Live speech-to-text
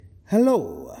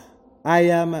Hello, I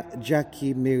am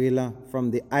Jackie Merila from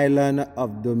the island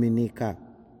of Dominica.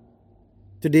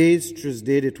 Today is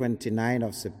Tuesday, the 29th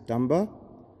of September.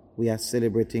 We are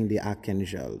celebrating the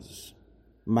archangels,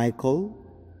 Michael,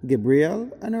 Gabriel,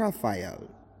 and Raphael.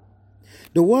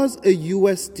 There was a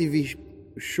US TV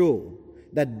show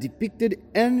that depicted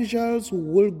angels who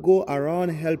will go around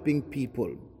helping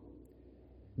people.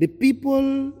 The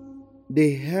people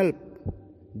they help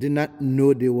did not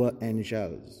know they were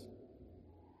angels.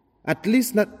 At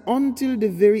least not until the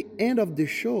very end of the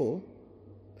show.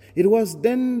 It was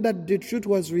then that the truth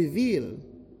was revealed,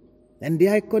 and the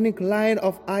iconic line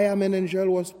of "I am an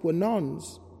angel" was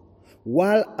pronounced,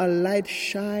 while a light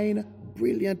shined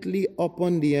brilliantly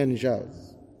upon the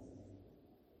angels.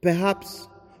 Perhaps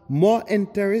more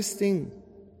interesting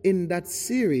in that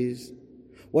series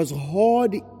was how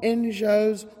the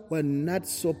angels were not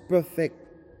so perfect.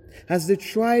 As they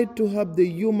tried to help the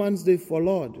humans they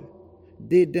followed,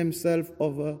 they themselves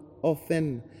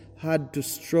often had to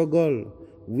struggle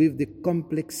with the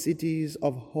complexities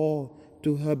of how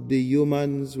to help the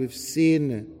humans with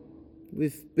sin,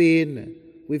 with pain,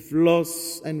 with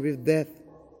loss, and with death.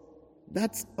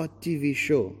 That's a TV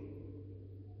show.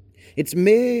 It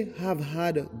may have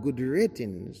had good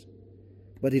ratings,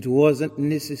 but it wasn't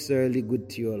necessarily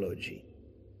good theology.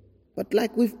 But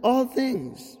like with all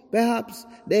things, perhaps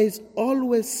there is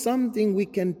always something we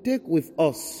can take with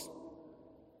us.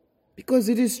 Because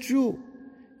it is true,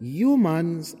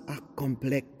 humans are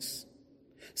complex.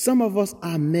 Some of us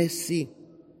are messy.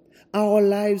 Our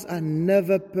lives are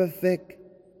never perfect.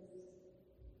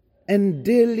 And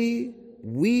daily,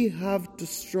 we have to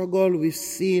struggle with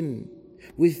sin,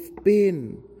 with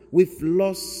pain, with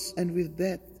loss, and with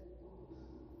death.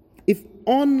 If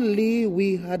only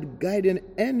we had guardian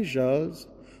angels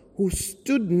who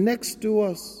stood next to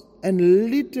us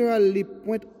and literally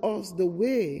point us the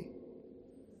way.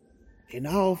 In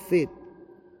our faith,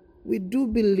 we do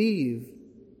believe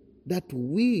that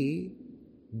we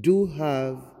do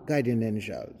have guardian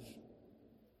angels.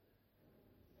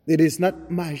 It is not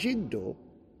magic though,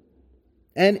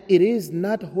 and it is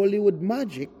not Hollywood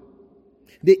magic.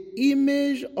 The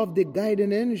image of the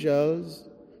guardian angels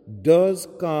does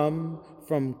come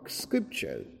from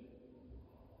Scripture,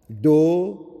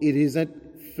 though it isn't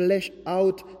fleshed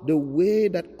out the way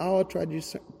that our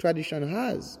tradition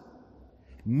has.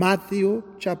 Matthew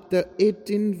chapter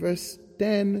 18 verse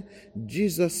 10,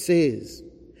 Jesus says,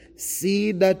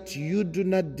 "See that you do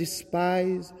not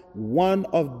despise one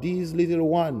of these little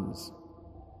ones.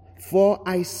 For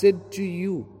I said to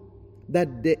you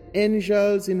that the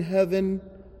angels in heaven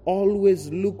always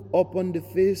look upon the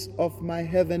face of my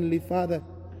heavenly Father."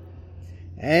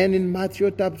 And in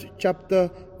Matthew chapter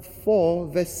 4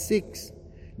 verse 6,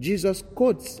 Jesus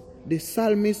quotes the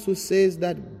psalmist who says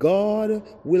that God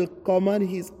will command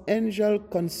his angel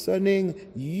concerning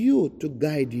you to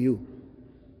guide you.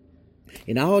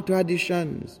 In our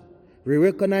traditions, we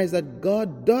recognize that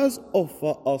God does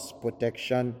offer us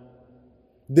protection.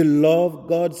 The love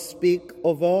God speaks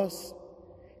of us,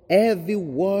 every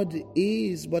word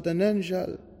is but an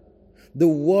angel. The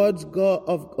words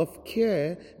of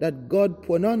care that God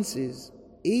pronounces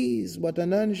is but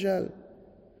an angel.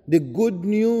 The good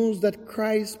news that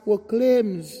Christ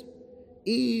proclaims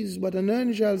is but an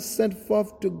angel sent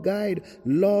forth to guide,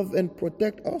 love, and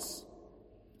protect us.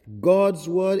 God's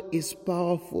word is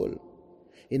powerful.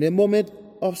 In a moment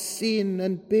of sin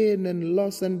and pain and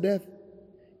loss and death,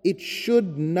 it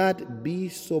should not be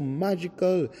so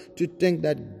magical to think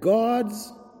that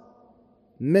God's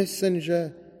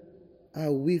messenger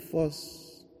are with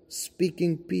us,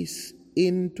 speaking peace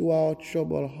into our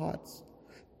troubled hearts,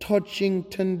 touching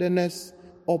tenderness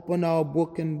upon our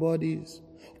broken bodies,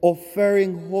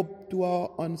 offering hope to our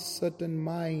uncertain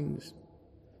minds.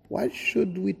 Why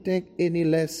should we think any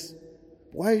less?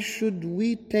 Why should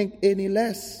we think any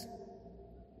less?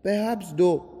 Perhaps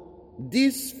though,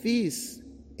 this feast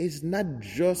is not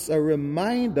just a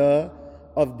reminder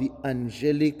of the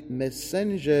angelic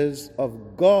messengers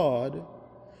of God,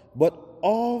 but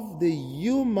of the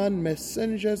human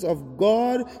messengers of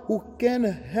God who can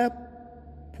help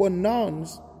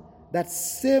pronounce that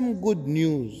same good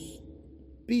news,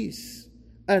 peace,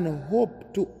 and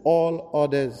hope to all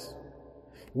others.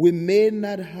 We may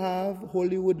not have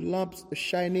Hollywood lamps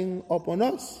shining upon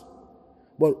us,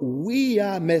 but we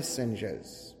are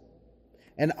messengers,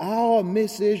 and our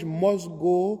message must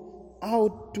go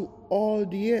out to all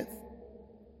the earth.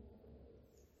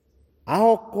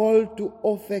 Our call to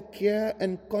offer care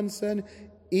and concern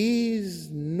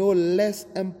is no less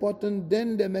important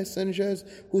than the messengers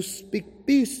who speak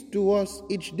peace to us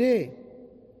each day.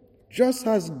 Just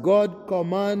as God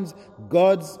commands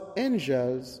God's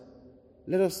angels,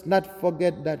 let us not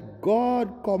forget that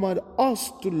God commands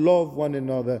us to love one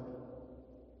another.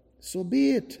 So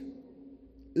be it.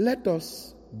 Let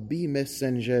us be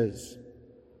messengers.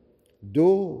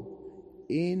 Though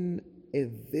in a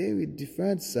very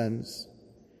different sense,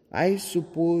 I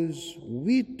suppose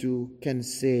we too can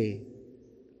say,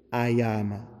 I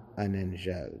am an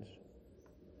angel.